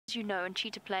you know, in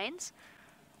Cheetah Plains.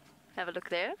 Have a look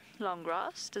there. Long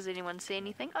grass. Does anyone see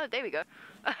anything? Oh, there we go.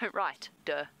 Oh, right.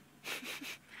 Duh.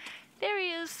 There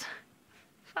he is.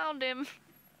 Found him.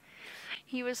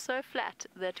 He was so flat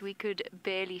that we could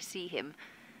barely see him.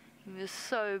 He was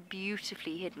so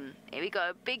beautifully hidden. There we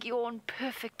go. Big yawn.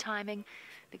 Perfect timing.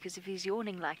 Because if he's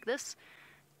yawning like this,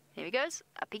 there he goes.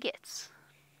 Up he gets.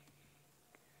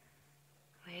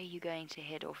 Where are you going to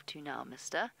head off to now,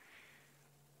 mister?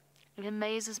 It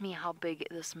amazes me how big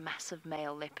this massive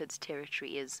male leopard's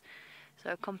territory is.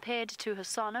 So compared to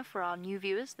Hasana, for our new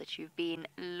viewers that you've been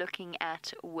looking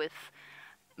at with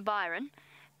Byron,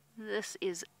 this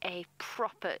is a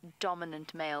proper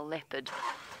dominant male leopard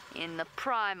in the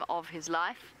prime of his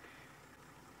life.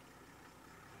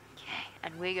 Okay,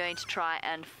 and we're going to try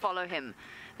and follow him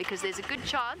because there's a good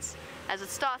chance, as it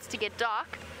starts to get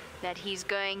dark, that he's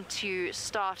going to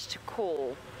start to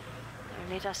call.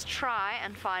 Let us try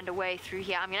and find a way through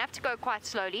here. I'm going to have to go quite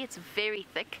slowly. It's very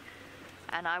thick,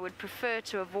 and I would prefer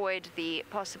to avoid the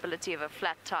possibility of a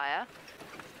flat tire.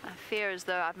 I fear as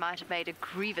though I might have made a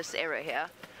grievous error here.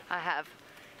 I have,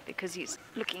 because he's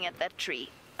looking at that tree.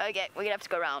 Okay, we're going to have to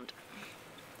go around.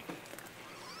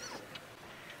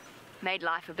 Made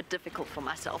life a bit difficult for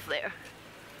myself there.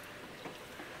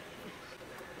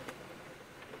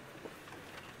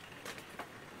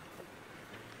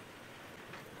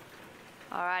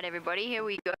 All right, everybody, here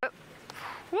we go.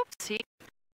 Whoopsie.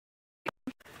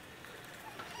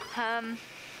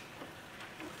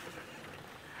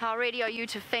 How ready are you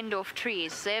to fend off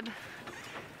trees, Seb?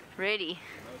 Ready?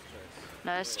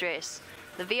 No stress.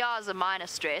 The VR is a minor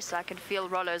stress. I can feel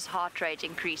Rollo's heart rate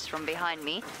increase from behind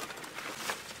me.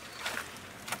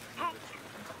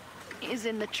 He's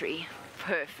in the tree.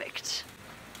 Perfect.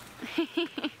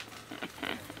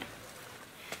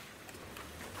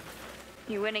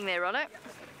 You winning there, Rollo?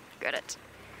 Got it.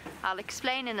 I'll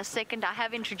explain in a second. I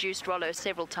have introduced Rollo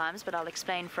several times, but I'll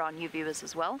explain for our new viewers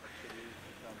as well.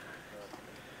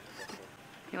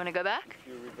 You want to go back? If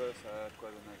you reverse,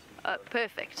 quite a nice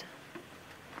perfect.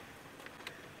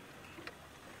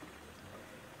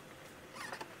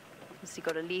 Has he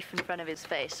got a leaf in front of his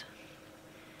face?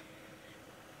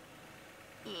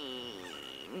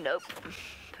 Nope.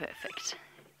 Perfect.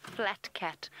 Flat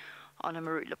cat on a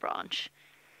marula branch.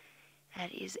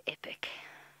 That is epic.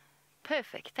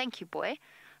 Perfect. Thank you, boy.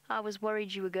 I was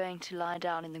worried you were going to lie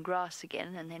down in the grass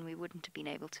again, and then we wouldn't have been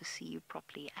able to see you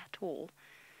properly at all.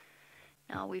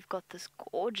 Now we've got this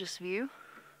gorgeous view.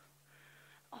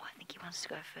 Oh, I think he wants to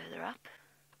go further up.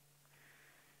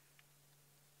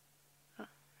 Oh,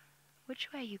 which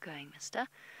way are you going, mister?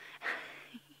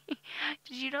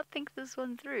 Did you not think this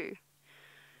one through?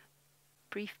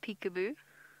 Brief peekaboo.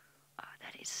 Oh,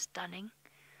 that is stunning.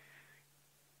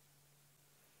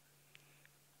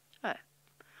 Oh.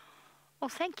 Well,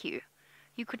 thank you.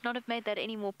 You could not have made that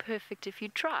any more perfect if you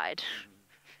tried.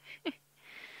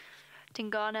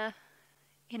 Tingana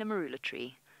in a marula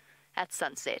tree at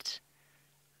sunset.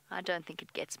 I don't think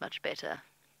it gets much better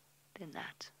than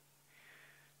that.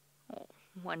 Oh,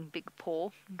 one big paw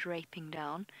draping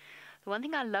down. The one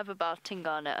thing I love about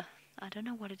Tingana, I don't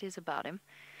know what it is about him,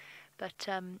 but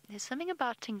there's something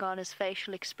about Tingana's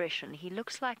facial expression. He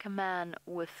looks like a man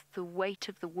with the weight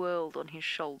of the world on his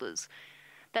shoulders.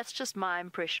 That's just my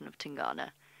impression of Tingana.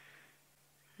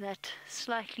 That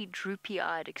slightly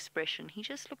droopy-eyed expression. He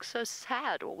just looks so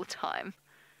sad all the time.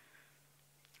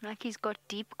 Like he's got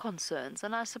deep concerns.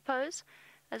 And I suppose,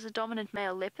 as a dominant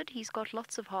male leopard, he's got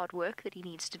lots of hard work that he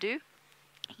needs to do.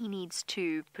 He needs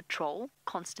to patrol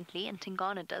constantly, and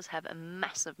Tingana does have a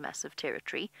massive, massive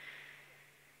territory.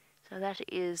 So that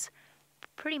is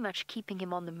pretty much keeping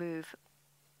him on the move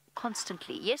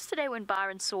constantly. Yesterday when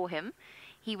Byron saw him,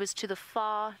 he was to the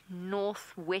far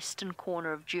northwestern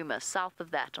corner of Djuma, south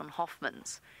of that on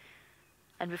Hoffman's.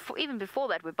 And even before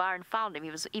that, where Byron found him,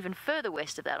 he was even further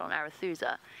west of that on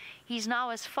Arathusa. He's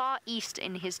now as far east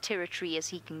in his territory as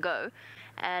he can go,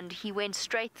 and he went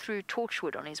straight through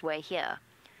Torchwood on his way here.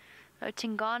 No,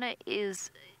 Tingana is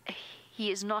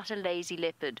not a lazy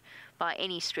leopard by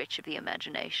any stretch of the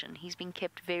imagination. He's been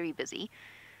kept very busy.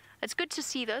 It's good to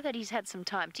see, though, that he's had some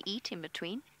time to eat in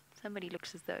between. Somebody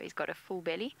looks as though he's got a full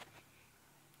belly.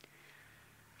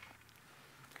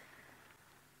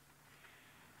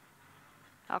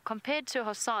 Now, compared to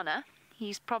Hasana,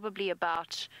 he's probably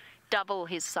about double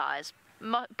his size,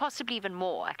 possibly even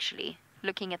more, actually,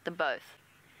 looking at them both.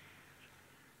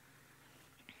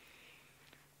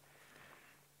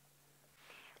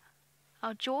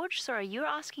 Now, George, sorry, you're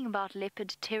asking about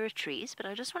leopard territories, but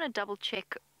I just want to double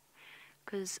check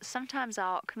because sometimes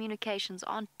our communications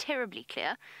aren't terribly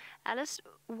clear. Alice,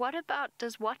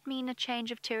 does what mean a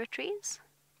change of territories?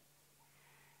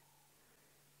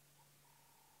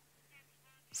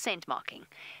 Scent marking.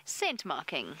 Scent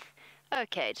marking.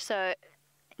 Okay, so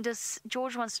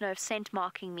George wants to know if scent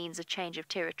marking means a change of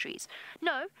territories.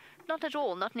 No, not at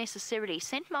all, not necessarily.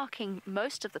 Scent marking,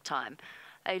 most of the time,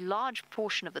 a large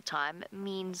portion of the time,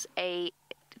 means a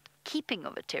keeping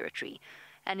of a territory.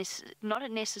 And it's not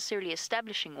necessarily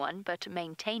establishing one, but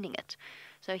maintaining it.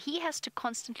 So he has to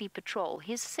constantly patrol.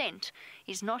 His scent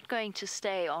is not going to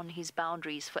stay on his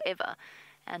boundaries forever.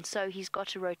 And so he's got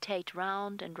to rotate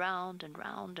round and round and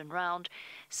round and round,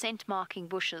 scent marking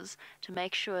bushes to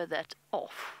make sure that,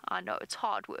 I know it's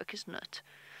hard work, isn't it?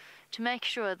 To make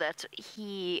sure that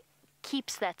he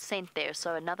keeps that scent there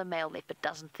so another male leopard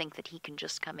doesn't think that he can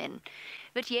just come in.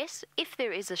 But yes, if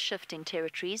there is a shift in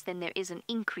territories, then there is an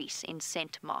increase in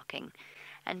scent marking.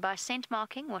 And by scent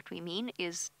marking, what we mean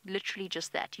is literally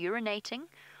just that, urinating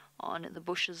on the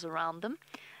bushes around them.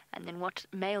 And then what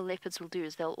male leopards will do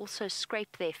is they'll also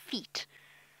scrape their feet,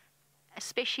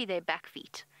 especially their back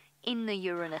feet, in the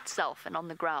urine itself and on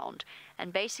the ground,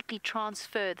 and basically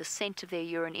transfer the scent of their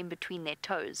urine in between their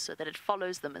toes so that it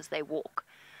follows them as they walk.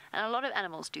 And a lot of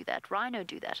animals do that. Rhino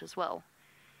do that as well.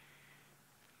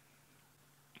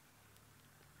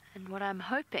 And what I'm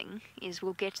hoping is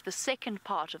we'll get the second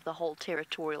part of the whole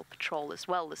territorial patrol as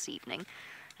well this evening.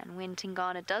 And when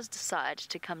Tingana does decide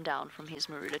to come down from his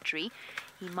marula tree,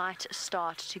 he might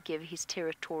start to give his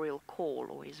territorial call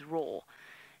or his roar.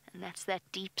 And that's that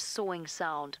deep sawing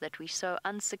sound that we so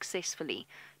unsuccessfully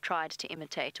tried to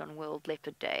imitate on World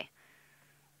Leopard Day.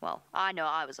 Well, I know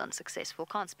I was unsuccessful,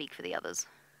 can't speak for the others.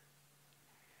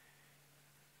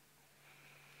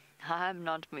 I'm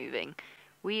not moving.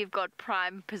 We've got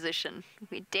prime position.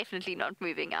 We're definitely not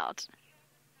moving out.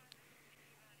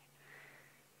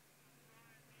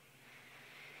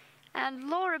 And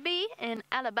Laura B. in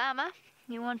Alabama,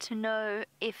 you want to know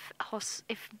if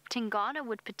Tingana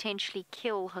would potentially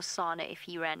kill Hosana if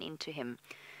he ran into him.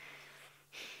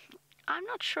 I'm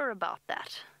not sure about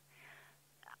that.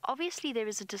 Obviously, there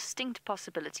is a distinct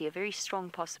possibility, a very strong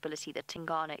possibility, that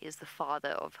Tingana is the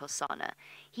father of Hosana.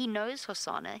 He knows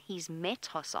Hosana, he's met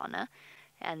Hosana,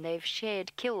 and they've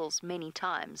shared kills many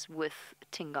times with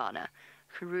Tingana.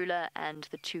 Karula and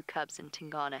the two cubs in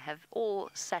Tingana have all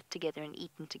sat together and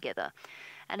eaten together.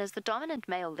 And as the dominant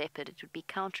male leopard, it would be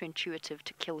counterintuitive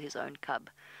to kill his own cub.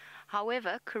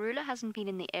 However, Karula hasn't been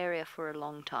in the area for a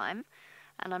long time,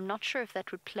 and I'm not sure if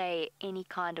that would play any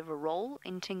kind of a role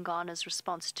in Tingana's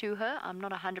response to her. I'm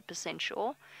not 100%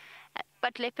 sure.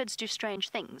 But leopards do strange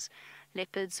things.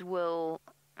 Leopards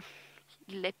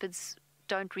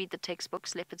don't read the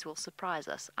textbooks. Leopards will surprise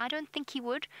us. I don't think he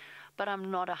would, but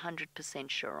I'm not 100%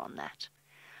 sure on that.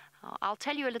 I'll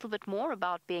tell you a little bit more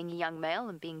about being a young male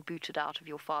and being booted out of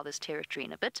your father's territory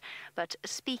in a bit. But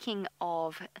speaking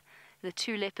of the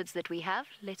two leopards that we have,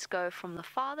 let's go from the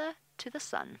father to the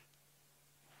son.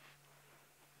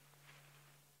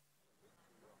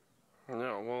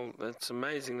 Yeah, well, it's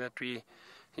amazing that it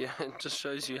just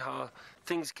shows you how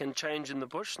things can change in the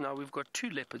bush. Now we've got two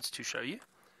leopards to show you.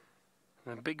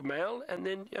 A big male, and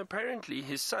then apparently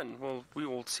his son. Well, we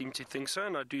all seem to think so,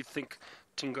 and I do think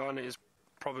Tingana is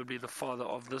probably the father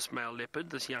of this male leopard,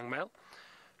 this young male.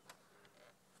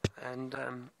 And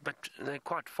but they're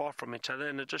quite far from each other,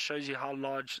 and it just shows you how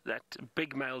large that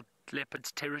big male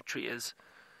leopard's territory is.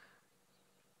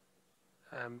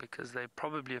 Because they're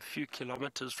probably a few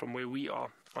kilometers from where we are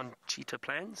on cheetah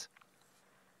plains.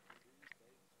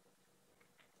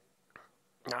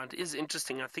 Now it is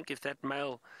interesting. I think if that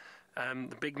male,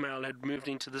 the big male, had moved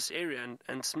into this area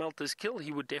and smelt this kill,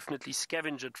 he would definitely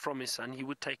scavenge it from his son. He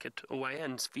would take it away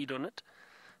and feed on it,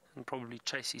 and probably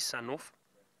chase his son off.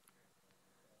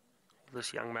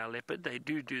 This young male leopard, they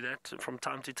do that from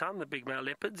time to time. The big male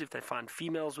leopards, if they find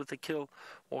females with a kill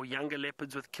or younger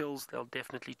leopards with kills, they'll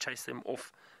definitely chase them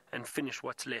off and finish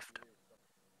what's left.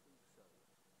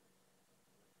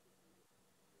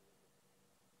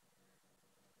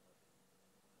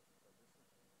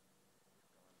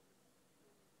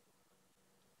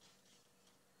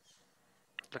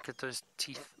 Look at those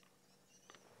teeth.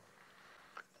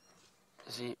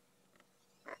 See,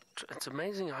 it's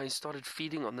amazing how he started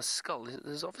feeding on the skull.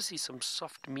 There's obviously some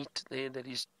soft meat there that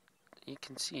you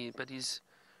can see, but he's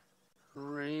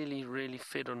really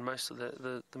fed on most of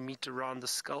the meat around the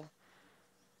skull.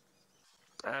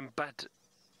 And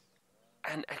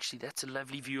actually that's a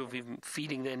lovely view of him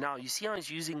feeding there now. You see how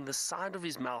he's using the side of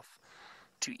his mouth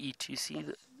to eat. You see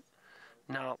that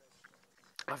now.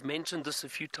 I've mentioned this a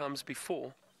few times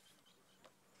before.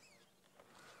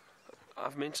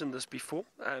 I've mentioned this before,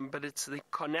 but it's the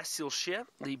carnassial shear,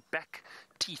 the back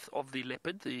teeth of the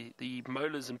leopard. The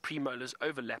molars and premolars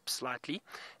overlap slightly,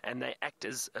 and they act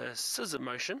as a scissor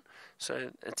motion,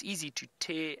 so it's easy to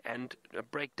tear and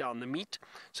break down the meat.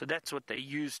 So that's what they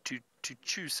use to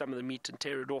chew some of the meat and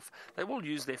tear it off. They will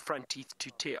use their front teeth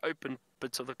to tear open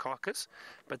bits of the carcass,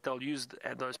 but they'll use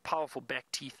those powerful back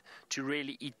teeth to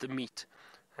really eat the meat,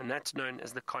 and that's known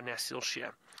as the carnassial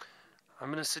shear. I'm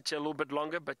going to sit here a little bit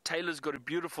longer, but Taylor's got a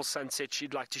beautiful sunset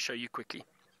she'd like to show you quickly.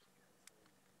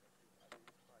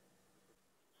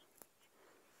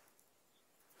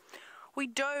 We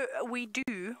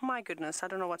do, my goodness, I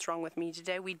don't know what's wrong with me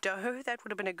today. That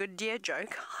would have been a good deer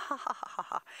joke.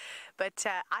 But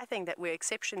I think that we're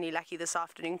exceptionally lucky this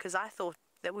afternoon, because I thought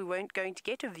that we weren't going to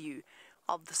get a view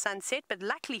of the sunset. But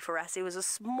luckily for us, there was a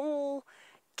small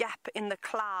gap in the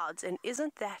clouds, and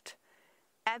isn't that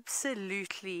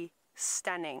absolutely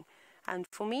stunning? And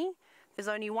for me, there's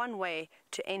only one way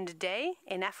to end a day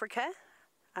in Africa,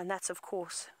 and that's, of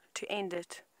course, to end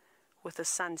it with a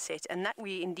sunset, and that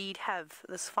we indeed have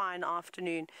this fine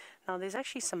afternoon. Now there's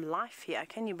actually some life here,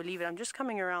 can you believe it? I'm just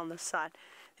coming around this side.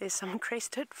 There's some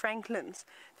crested francolins.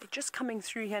 They're just coming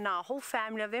through here now, a whole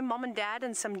family of them, mom and dad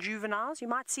and some juveniles. You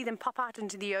might see them pop out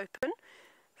into the open.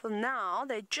 For now,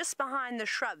 they're just behind the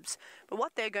shrubs, but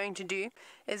what they're going to do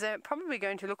is they're probably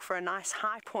going to look for a nice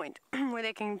high point where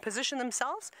they can position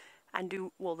themselves and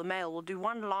the male will do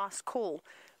one last call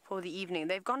for the evening.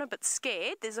 They've gone a bit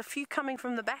scared. There's a few coming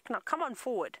from the back. Now come on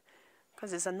forward, because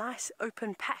there's a nice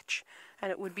open patch and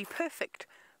it would be perfect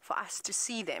for us to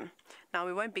see them. Now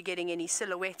we won't be getting any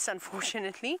silhouettes,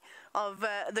 unfortunately, of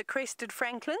the crested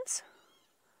francolins.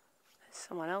 There's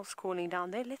someone else calling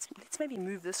down there. Let's maybe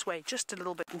move this way just a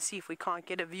little bit and see if we can't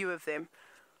get a view of them.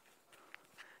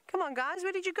 Come on guys,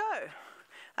 where did you go?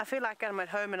 I feel like I'm at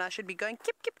home and I should be going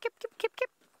kip kip kip kip kip kip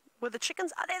with the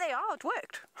chickens. Oh, there they are, it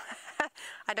worked.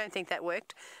 I don't think that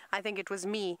worked. I think it was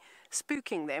me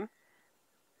spooking them.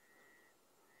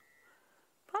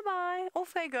 Bye-bye.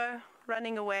 Off they go,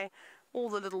 running away, all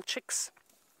the little chicks.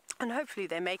 And hopefully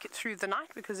they make it through the night,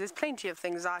 because there's plenty of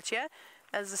things out here.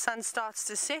 As the sun starts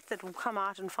to set, that will come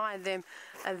out and find them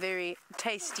a very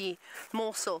tasty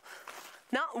morsel.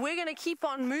 Now, we're going to keep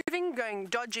on moving,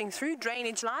 dodging through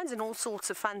drainage lines and all sorts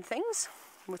of fun things,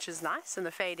 which is nice in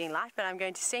the fading light, but I'm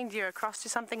going to send you across to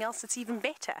something else that's even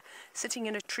better, sitting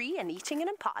in a tree and eating an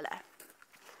impala.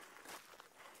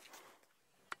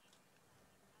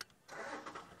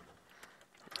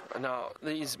 Now,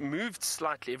 he's moved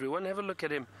slightly, everyone. Have a look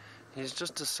at him. He's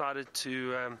just decided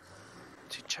to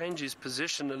change his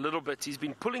position a little bit. He's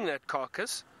been pulling that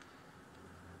carcass.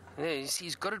 There, you see,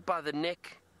 he's got it by the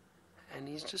neck, and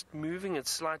he's just moving it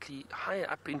slightly higher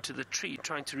up into the tree,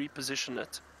 trying to reposition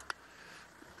it.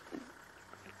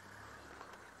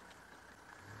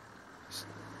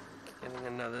 Getting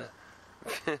another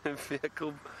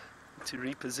vehicle to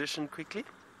reposition quickly.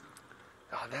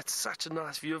 Oh, that's such a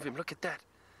nice view of him. Look at that.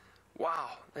 Wow,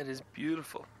 that is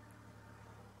beautiful.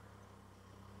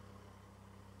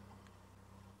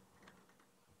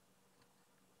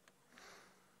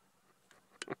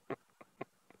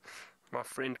 My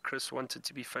friend Chris wanted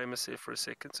to be famous there for a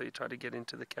second, so he tried to get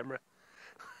into the camera.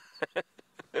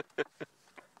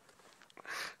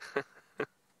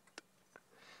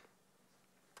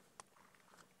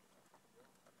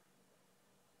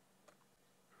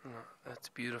 That's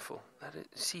beautiful.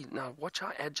 See, now watch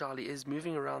how agile he is,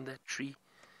 moving around that tree.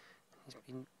 He's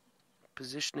been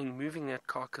positioning, moving that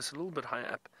carcass a little bit higher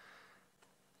up.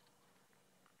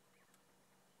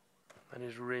 That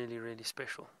is really, really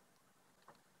special.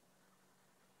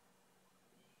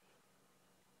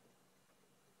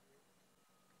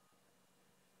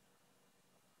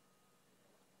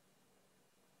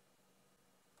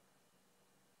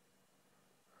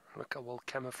 Look how well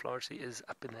camouflaged he is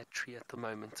up in that tree at the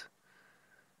moment.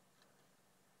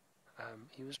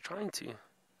 He was trying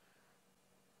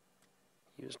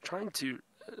to,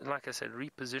 like I said,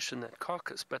 reposition that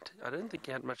carcass, but I don't think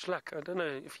he had much luck. I don't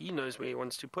know if he knows where he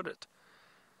wants to put it.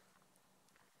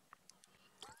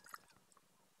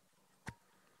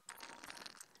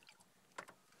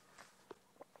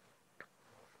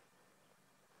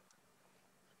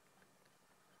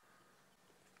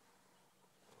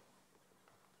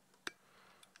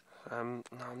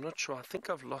 Now I'm not sure. I think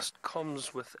I've lost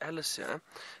comms with Alice here.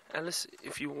 Alice,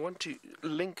 if you want to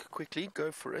link quickly,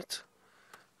 go for it.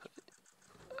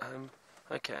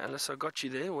 Okay, Alice, I got you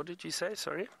there. What did you say?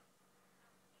 Sorry.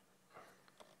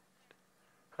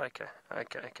 Okay.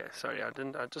 Sorry,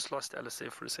 I just lost Alice there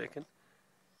for a second.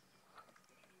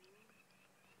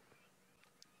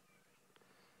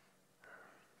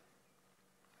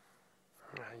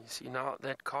 You see now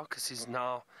that carcass is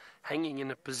now hanging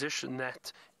in a position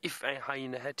that if a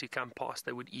hyena had to come past,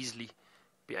 they would easily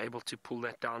be able to pull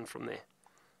that down from there.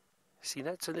 See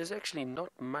that? So there's actually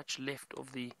not much left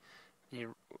of the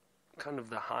kind of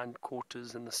the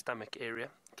hindquarters and the stomach area.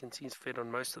 You can see he's fed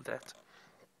on most of that.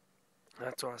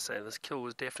 That's why I say this kill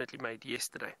was definitely made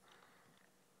yesterday.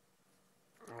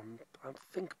 I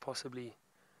think possibly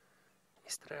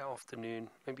yesterday afternoon,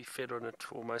 maybe fed on it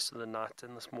for most of the night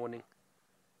and this morning.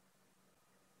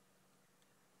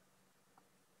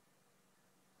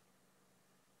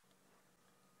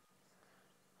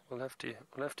 We'll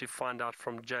have to find out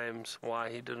from James why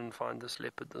he didn't find this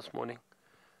leopard this morning.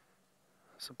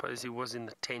 I suppose he was in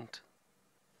the tent,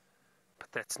 but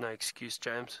that's no excuse,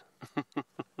 James. You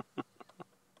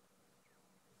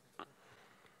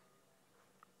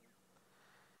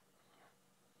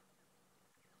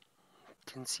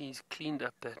can see he's cleaned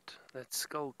up that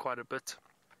skull quite a bit,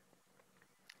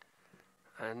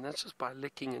 and that's just by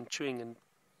licking and chewing and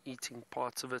eating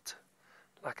parts of it.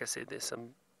 Like I said, there's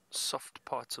some soft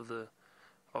parts of the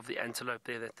antelope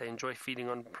there that they enjoy feeding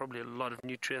on, probably a lot of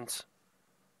nutrients.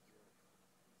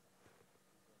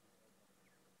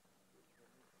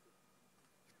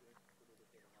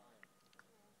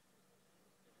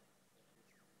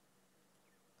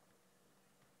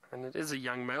 And it is a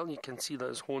young male. You can see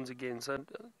those horns again. So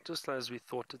just as we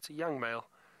thought, it's a young male.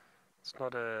 It's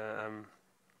not a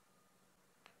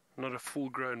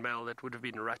full-grown male that would have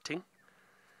been rutting.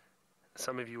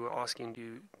 Some of you were asking,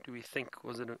 do we think,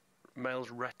 was it a male's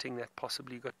rutting that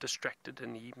possibly got distracted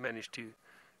and he managed to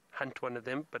hunt one of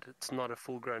them? But it's not a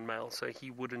full-grown male, so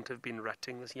he wouldn't have been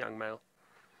rutting, this young male.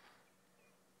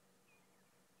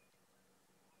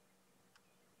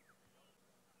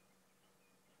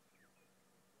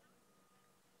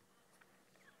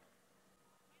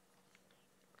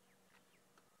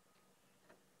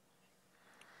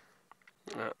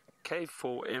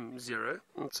 K4M0,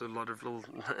 it's a lot of little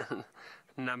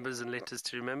numbers and letters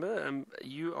to remember.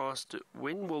 You asked,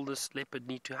 when will this leopard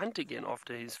need to hunt again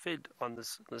after he's fed on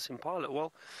this impala?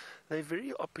 Well, they're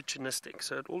very opportunistic,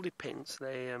 so it all depends.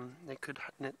 They could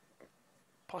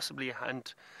possibly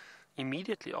hunt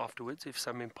immediately afterwards if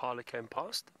some impala came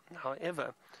past.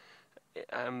 However,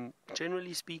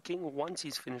 generally speaking, once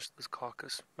he's finished this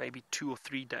carcass, maybe 2 or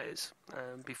 3 days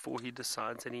before he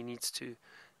decides that he needs to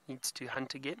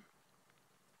hunt again.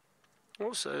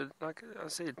 Also, like I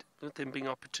said, with them being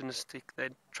opportunistic, they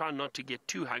try not to get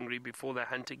too hungry before they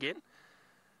hunt again.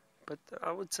 But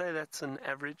I would say that's an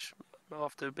average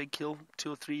after a big kill,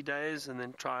 2 or 3 days, and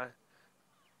then try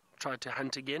to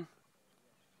hunt again.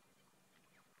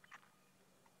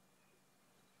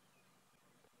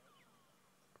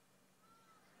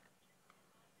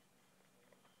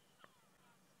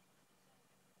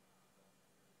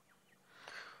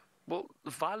 Well,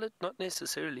 violet not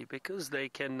necessarily, because they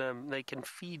can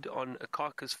feed on a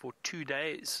carcass for 2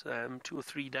 days, 2 or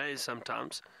 3 days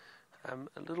sometimes. A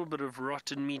little bit of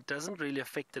rotten meat doesn't really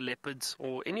affect the leopards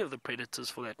or any of the predators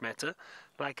for that matter,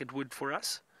 like it would for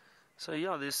us. So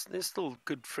yeah, there's still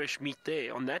good fresh meat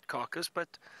there on that carcass,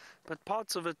 but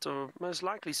parts of it are most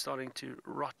likely starting to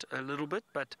rot a little bit.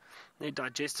 But their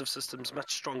digestive system's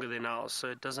much stronger than ours,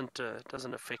 so it doesn't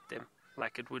affect them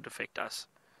like it would affect us.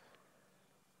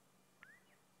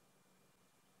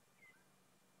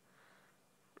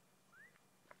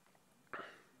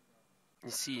 You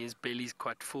see his belly's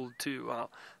quite full too. Wow,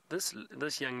 this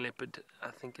young leopard, I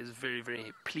think, is very,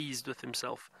 very pleased with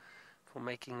himself for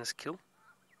making this kill.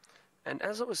 And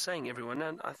as I was saying, everyone,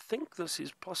 and I think this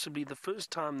is possibly the first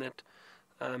time that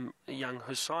a young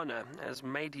Husana has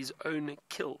made his own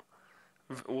kill,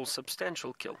 or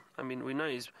substantial kill. I mean, we know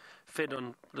he's fed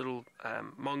on little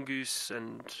mongoose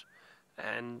and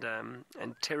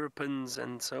terrapins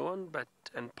and so on,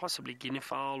 and possibly guinea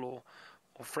fowl or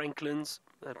franklins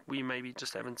that we maybe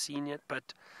just haven't seen yet,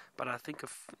 but I think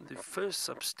the first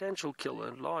substantial kill, a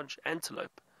large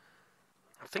antelope,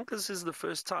 I think this is the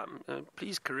first time.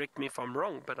 Please correct me if I'm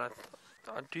wrong, but I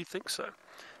do think so.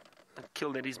 A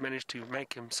kill that he's managed to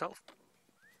make himself.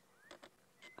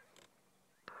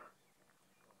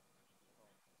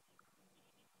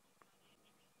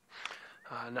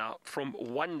 Now, from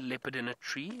one leopard in a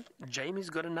tree,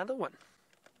 Jamie's got another one.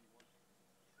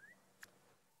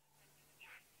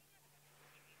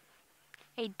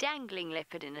 A dangling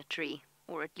leopard in a tree,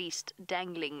 or at least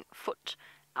dangling foot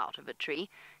out of a tree.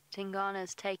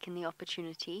 Tingana's taken the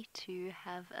opportunity to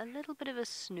have a little bit of a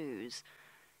snooze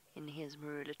in his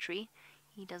marula tree.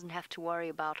 He doesn't have to worry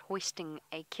about hoisting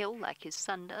a kill like his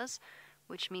son does,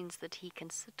 which means that he can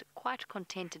sit quite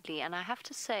contentedly. And I have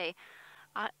to say,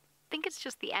 I think it's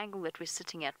just the angle that we're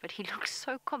sitting at, but he looks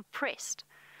so compressed.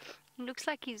 It looks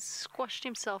like he's squashed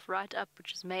himself right up,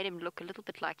 which has made him look a little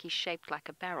bit like he's shaped like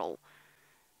a barrel.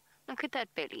 Look at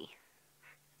that belly.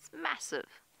 It's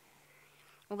massive.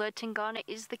 Although Tingana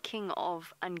is the king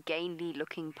of ungainly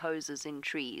looking poses in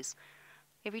trees,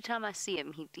 every time I see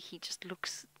him, he just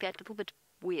looks that little bit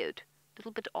weird, a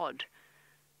little bit odd.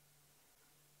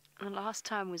 And the last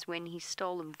time was when he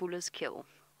stole Mvula's kill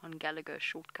on Gallagher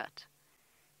Shortcut.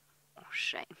 Oh,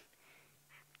 shame.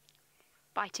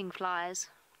 Biting flies,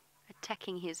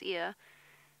 attacking his ear,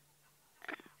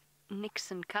 nicks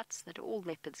and cuts that all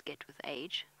leopards get with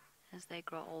age as they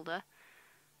grow older.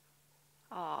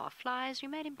 Ah, flies, you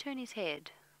made him turn his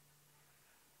head.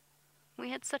 We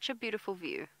had such a beautiful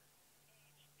view.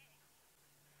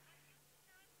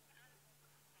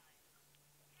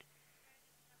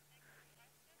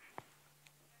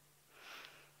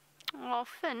 Oh,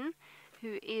 Finn,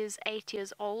 who is 8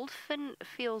 years old, Finn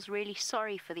feels really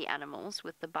sorry for the animals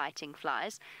with the biting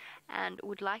flies and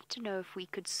would like to know if we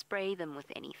could spray them with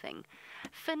anything.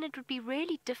 Finn, it would be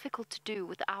really difficult to do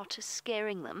without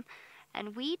scaring them,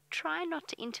 and we try not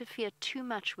to interfere too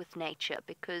much with nature,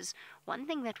 because one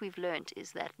thing that we've learned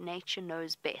is that nature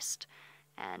knows best,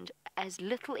 and as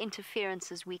little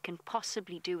interference as we can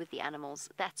possibly do with the animals,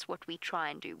 that's what we try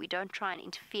and do. We don't try and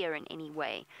interfere in any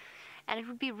way. And it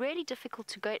would be really difficult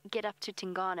to get up to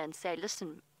Tingana and say,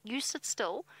 listen, you sit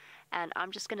still, and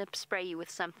I'm just going to spray you with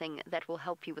something that will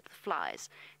help you with the flies.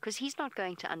 Because he's not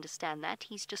going to understand that.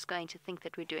 He's just going to think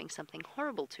that we're doing something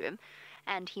horrible to him,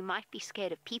 and he might be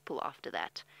scared of people after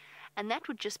that. And that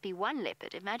would just be one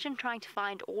leopard. Imagine trying to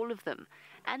find all of them,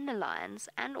 and the lions,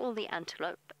 and all the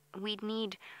antelope. We'd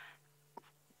need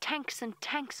tanks and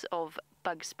tanks of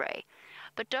bug spray.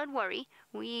 But don't worry,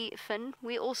 Finn,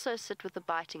 we also sit with the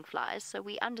biting flies, so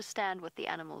we understand what the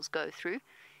animals go through,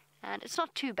 and it's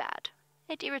not too bad.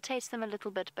 It irritates them a little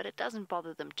bit, but it doesn't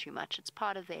bother them too much. It's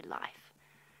part of their life.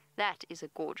 That is a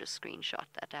gorgeous screenshot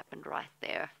that happened right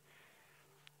there.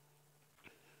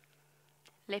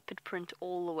 Leopard print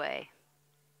all the way.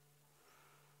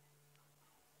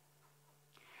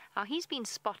 Now, he's been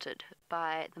spotted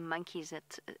by the monkeys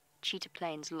at Cheetah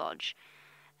Plains Lodge.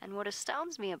 And what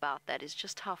astounds me about that is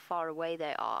just how far away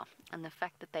they are, and the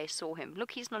fact that they saw him.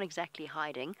 Look, he's not exactly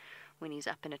hiding when he's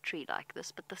up in a tree like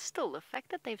this, but still, the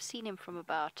fact that they've seen him from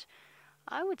about,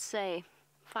 I would say,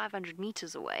 500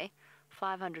 meters away,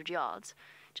 500 yards,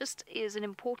 just is an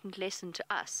important lesson to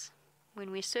us. When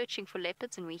we're searching for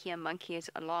leopards and we hear monkeys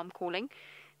alarm calling,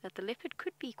 that the leopard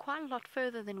could be quite a lot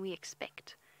further than we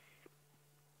expect.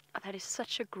 That is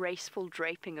such a graceful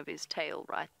draping of his tail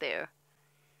right there.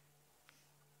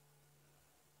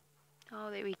 Oh,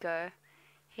 there we go.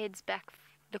 Head's back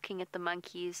looking at the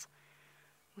monkeys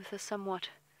with a somewhat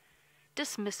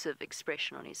dismissive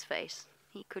expression on his face.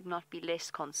 He could not be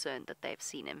less concerned that they've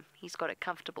seen him. He's got a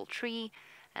comfortable tree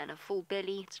and a full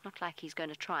belly. It's not like he's going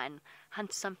to try and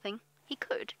hunt something. He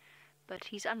could, but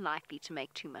he's unlikely to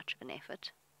make too much of an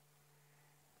effort.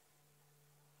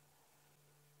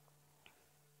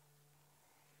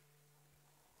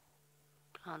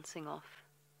 Glancing off.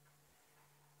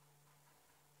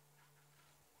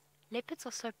 Leopards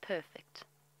are so perfect.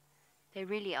 They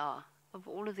really are. Of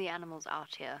all of the animals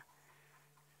out here,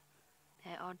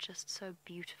 they are just so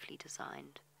beautifully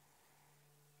designed.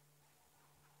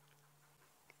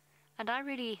 And I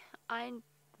really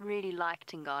like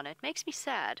Tingana. It makes me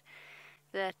sad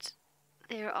that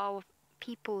there are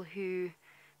people who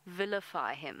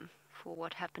vilify him for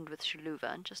what happened with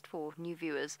Shaluva. And just for new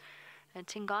viewers,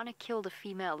 Tingana killed a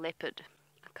female leopard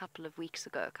a couple of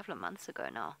months ago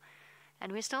now.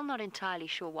 And we're still not entirely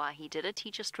sure why he did it. He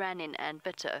just ran in and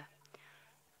bit her.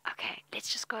 Okay,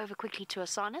 let's just go over quickly to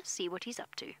Asana, see what he's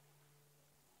up to.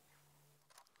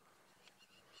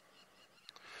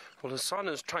 Well,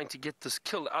 Asana's trying to get this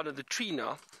kill out of the tree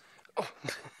now. Oh,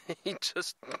 he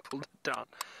just pulled it down.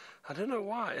 I don't know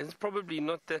why. It's probably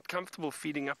not that comfortable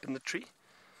feeding up in the tree.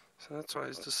 So that's why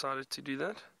he's decided to do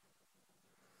that.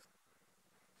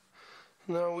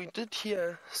 Now, we did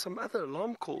hear some other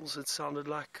alarm calls, it sounded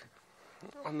like,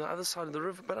 on the other side of the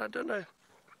river, but I don't know.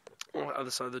 Or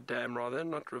other side of the dam, rather,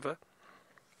 not river.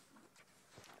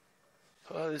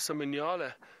 Oh, there's some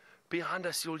inyala behind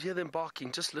us. You'll hear them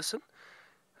barking. Just listen.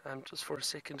 Just for a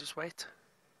second, just wait.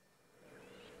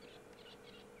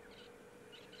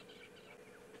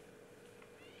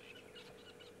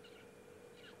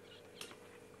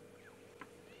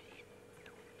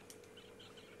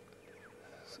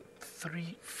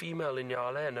 Three female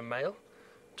inyala and a male.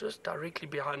 Just directly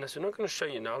behind us. We're not going to show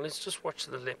you now. Let's just watch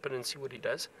the leopard and see what he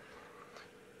does.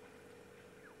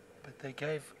 But they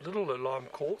gave little alarm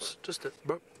calls, just a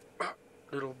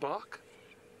little bark.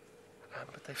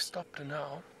 But they've stopped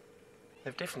now.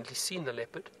 they've definitely seen the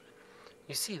leopard.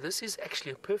 You see, this is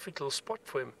actually a perfect little spot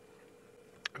for him,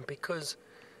 because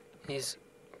he's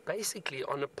basically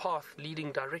on a path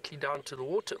leading directly down to the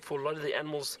water for a lot of the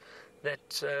animals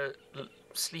that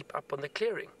sleep up on the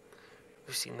clearing.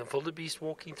 We've seen the wildebeest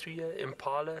walking through here,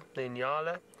 impala, the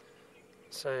nyala.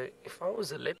 So if I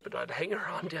was a leopard, I'd hang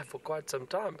around here for quite some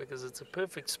time, because it's a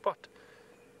perfect spot.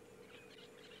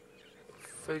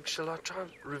 Ferg, shall I try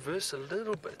and reverse a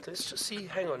little bit? Let's just see.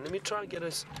 Hang on, let me try and get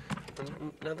us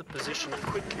another position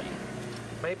quickly.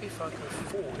 Maybe if I go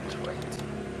forward, wait.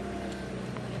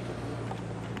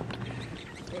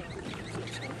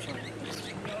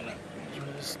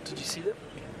 Did you see them?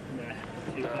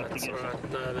 No, it's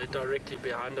alright. No, they're directly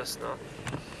behind us now.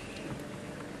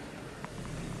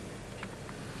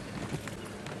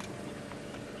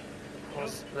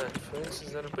 How's that first?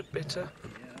 Is that a bit better?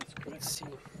 Yeah, that's good. Let's see.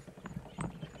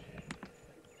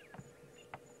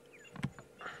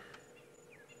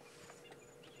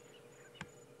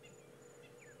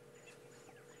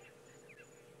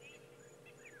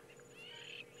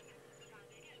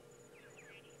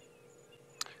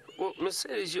 Well,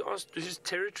 Mercedes, you asked whose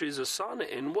territory is Hosana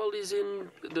in. Well, he's in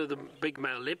the big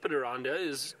male leopard around here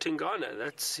is Tingana.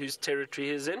 That's whose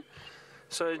territory he's in.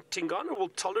 So Tingana will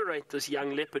tolerate this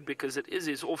young leopard because it is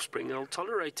his offspring. They'll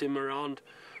tolerate him around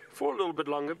for a little bit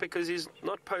longer because he's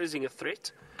not posing a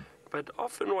threat. But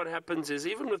often what happens is,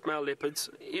 even with male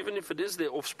leopards, even if it is their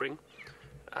offspring,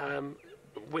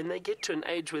 when they get to an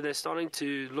age where they're starting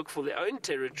to look for their own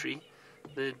territory,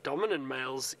 the dominant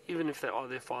males, even if they are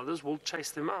their fathers, will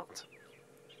chase them out.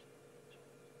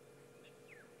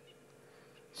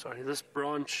 Sorry, this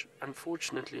branch,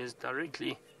 unfortunately, is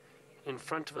directly in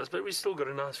front of us, but we still got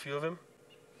a nice view of him.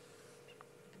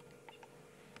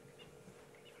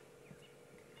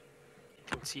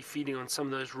 You can see feeding on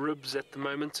some of those ribs at the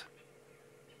moment.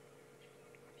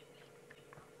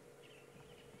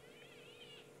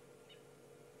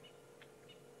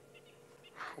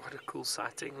 What a cool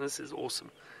sighting. This is awesome.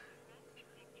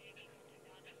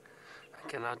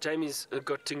 Okay, now Jamie's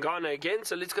got Tingana again,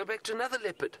 so let's go back to another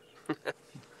leopard.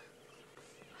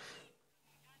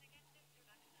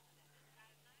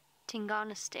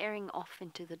 Tingana staring off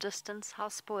into the distance. How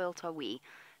spoilt are we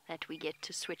that we get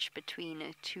to switch between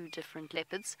two different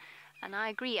leopards? And I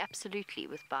agree absolutely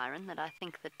with Byron that I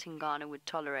think that Tingana would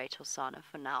tolerate Hosana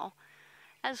for now.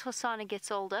 As Hosana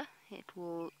gets older, it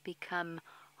will become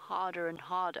harder and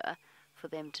harder for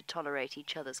them to tolerate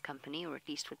each other's company, or at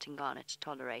least for Tingana to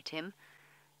tolerate him,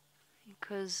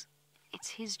 because it's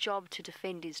his job to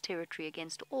defend his territory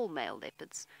against all male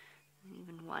leopards,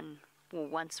 even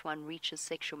once one reaches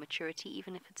sexual maturity,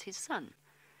 even if it's his son.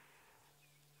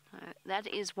 That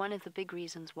is one of the big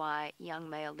reasons why young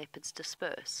male leopards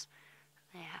disperse.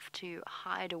 They have to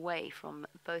hide away from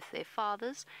both their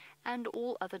fathers and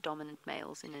all other dominant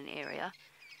males in an area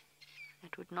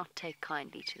that would not take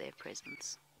kindly to their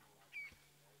presence.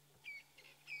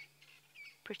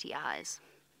 Pretty eyes.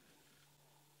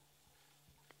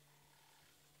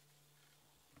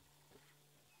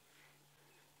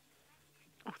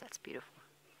 Oh, that's beautiful.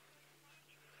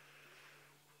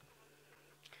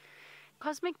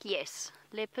 Cosmic, yes.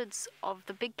 Leopards, of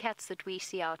the big cats that we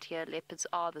see out here, leopards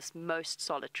are the most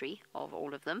solitary of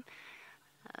all of them.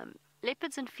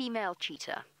 Leopards and female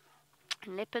cheetah.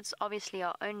 And leopards obviously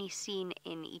are only seen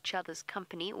in each other's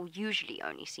company, or usually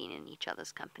only seen in each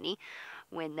other's company,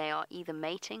 when they are either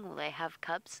mating or they have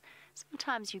cubs.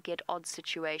 Sometimes you get odd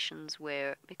situations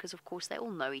where, because of course they all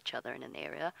know each other in an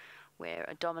area, where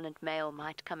a dominant male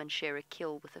might come and share a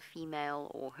kill with a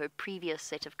female, or her previous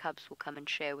set of cubs will come and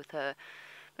share with her.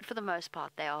 But for the most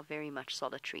part, they are very much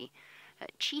solitary.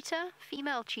 Cheetah,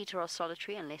 female cheetah are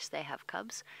solitary unless they have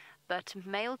cubs, but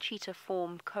male cheetah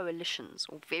form coalitions,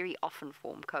 or very often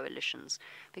form coalitions,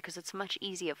 because it's much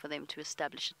easier for them to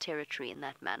establish a territory in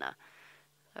that manner.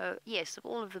 Yes, of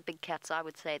all of the big cats, I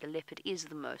would say the leopard is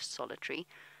the most solitary.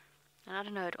 And I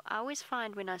don't know, I always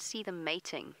find when I see them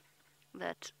mating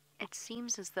that it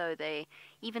seems as though they,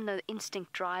 even though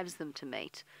instinct drives them to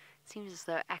mate, it seems as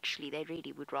though actually they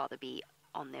really would rather be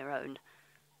on their own.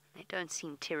 They don't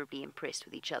seem terribly impressed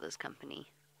with each other's company.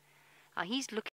 He's looking